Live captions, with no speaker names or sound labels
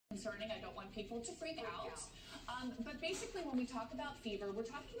concerning. I don't want people to freak out. But basically, when we talk about fever, we're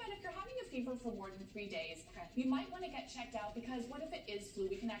talking about if you're having a fever for more than 3 days, you might want to get checked out, because what if it is flu?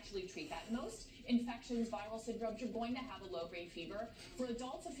 We can actually treat that. Most infections, viral syndromes, you're going to have a low-grade fever. For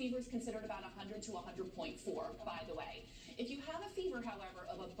adults, a fever is considered about 100 to 100.4, by the way. If you have a fever, however,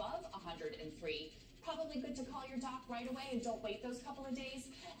 of above 103, probably good to call your doc right away and don't wait those couple of days.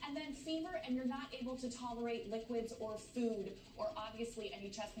 And then fever and you're not able to tolerate liquids or food, or obviously any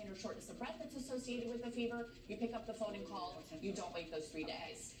chest pain or shortness of breath that's associated with the fever, you pick up the phone and call. You don't wait those 3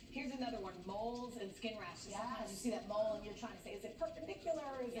 days. Here's another one, moles and skin rashes. Yes. Sometimes you see that mole and you're trying to say, is it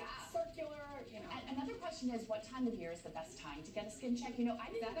perpendicular, is it circular? You know. And another question is, what time of year is the best time to get a skin check? You know,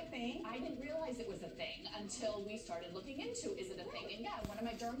 is that a thing? I didn't realize it was a thing until we started looking into, is it a thing? And yeah, one of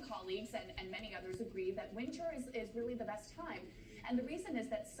my derm colleagues and many others agree that winter is really the best time. And the reason is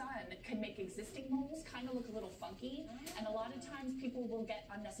that sun can make existing moles kind of look a little funky. And a lot of times people will get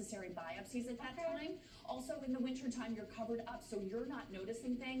unnecessary biopsies at that time. Also, in the winter time, you're covered up, so you're not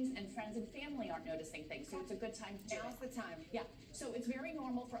noticing things, and friends and family aren't noticing things. So it's a good time to do it. Now's the time. Yeah. So it's very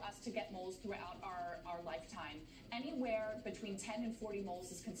normal for us to get moles throughout our lifetime. Anywhere between 10 and 40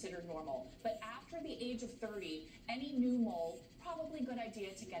 moles is considered normal. But after the age of 30, any new mole, probably a good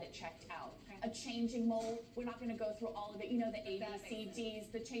idea to get it checked out. A changing mole, we're not going to go through all of it. You know, the A, B, C, Ds,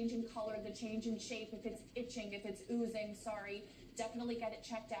 the change in color, the change in shape, if it's itching, if it's oozing, sorry, definitely get it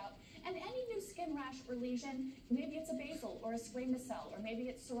checked out. And any new skin rash or lesion, maybe it's a basal or a squamous cell, or maybe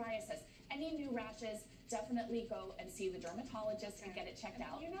it's psoriasis. Any new rashes, definitely go and see the dermatologist and get it checked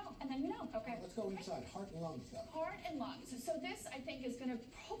out. And then you know. Okay. Let's go inside. Heart and lungs, though. Heart and lungs. So this, I think, is going to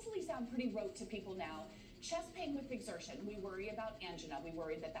hopefully sound pretty rote to people now. Chest pain with exertion. We worry about angina. We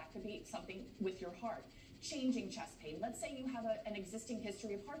worry that that could be something with your heart. Changing chest pain. Let's say you have an existing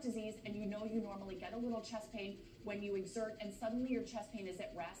history of heart disease and you know you normally get a little chest pain when you exert, and suddenly your chest pain is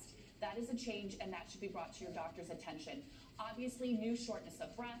at rest. That is a change, and that should be brought to your doctor's attention. Obviously, new shortness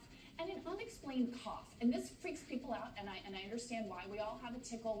of breath and an unexplained cough. And this freaks people out, and I understand why. We all have a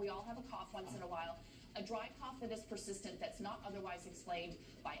tickle. We all have a cough once in a while. A dry cough that is persistent, that's not otherwise explained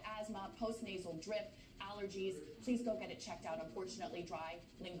by asthma, postnasal drip, allergies, please go get it checked out. Unfortunately, dry,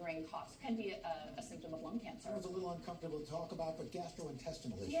 lingering coughs can be a symptom of lung cancer. That was a little uncomfortable to talk about, but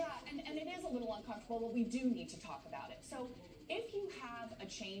gastrointestinal issues. Yeah, and it is a little uncomfortable, but we do need to talk about it. So if you have a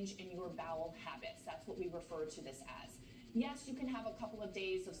change in your bowel habits, that's what we refer to this as. Yes, you can have a couple of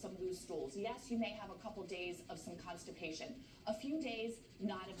days of some loose stools. Yes, you may have a couple days of some constipation. A few days,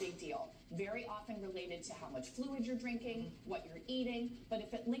 not a big deal. Very often related to how much fluid you're drinking, what you're eating. But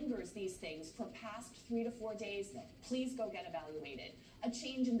if it lingers, these things, for past 3 to 4 days, please go get evaluated. A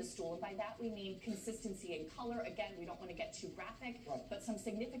change in the stool, and by that we mean consistency and color. Again, we don't want to get too graphic, but some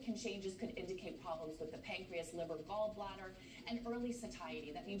significant changes could indicate problems with the pancreas, liver, gallbladder, and early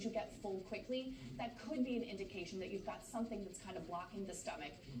satiety. That means you get full quickly. That could be an indication that you've got something that's kind of blocking the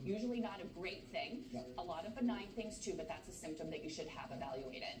stomach. Usually not a great thing. A lot of benign things too, but that's a symptom that you should have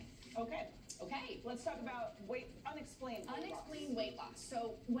evaluated. Okay. Okay. Let's talk about unexplained weight loss.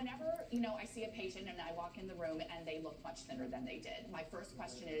 So whenever, you know, I see a patient and I walk in the room and they look much thinner than they did, my first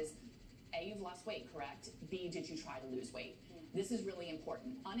question is, A, you've lost weight, correct? B, did you try to lose weight? This is really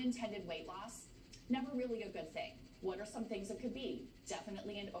important. Unintended weight loss, never really a good thing. What are some things it could be?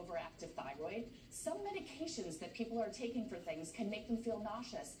 Definitely an overactive thyroid. Some medications that people are taking for things can make them feel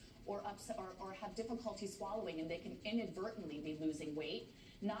nauseous or upset or have difficulty swallowing, and they can inadvertently be losing weight.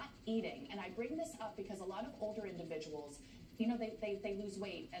 Not eating. And I bring this up because a lot of older individuals, you know, they lose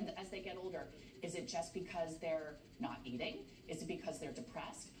weight, and as they get older, is it just because they're not eating? Is it because they're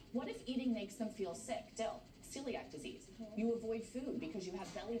depressed? What if eating makes them feel sick? Celiac disease. You avoid food because you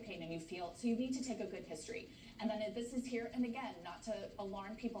have belly pain and you feel, so you need to take a good history. And then this is here, and again, not to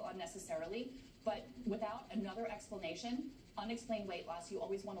alarm people unnecessarily, but without another explanation, unexplained weight loss, you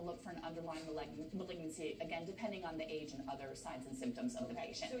always want to look for an underlying malignancy, again, depending on the age and other signs and symptoms of the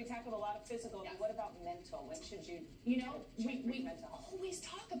patient. So we tackled a lot of physical, but what about mental? When should you, we always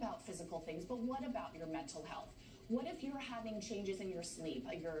talk about physical things, but what about your mental health? What if you're having changes in your sleep?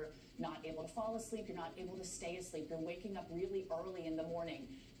 You're not able to fall asleep, you're not able to stay asleep, you're waking up really early in the morning,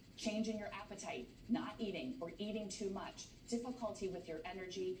 change in your appetite, not eating or eating too much, difficulty with your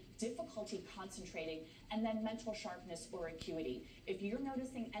energy, difficulty concentrating, and then mental sharpness or acuity. If you're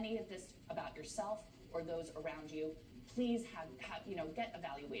noticing any of this about yourself or those around you, please get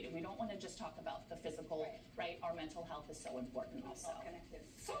evaluated. We don't want to just talk about the physical, right? Our mental health is so important also. All connected.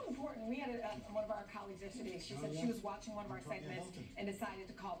 So important. We had one of our colleagues yesterday. She said she was watching one of our segments and decided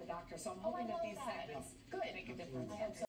to call the doctor. So I'm hoping that these segments good make a difference.